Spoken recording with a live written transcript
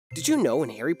Did you know in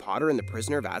Harry Potter and the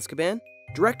Prisoner of Azkaban,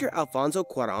 director Alfonso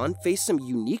Cuarón faced some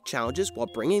unique challenges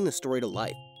while bringing the story to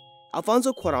life?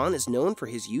 Alfonso Cuarón is known for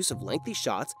his use of lengthy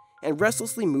shots and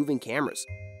restlessly moving cameras.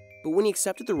 But when he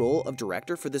accepted the role of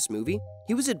director for this movie,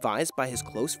 he was advised by his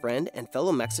close friend and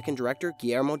fellow Mexican director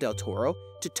Guillermo del Toro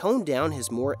to tone down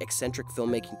his more eccentric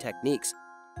filmmaking techniques.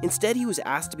 Instead, he was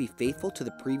asked to be faithful to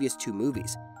the previous two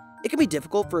movies. It can be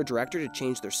difficult for a director to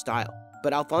change their style,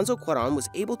 but Alfonso Cuarón was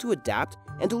able to adapt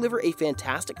and deliver a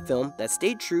fantastic film that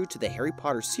stayed true to the Harry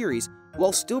Potter series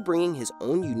while still bringing his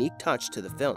own unique touch to the film.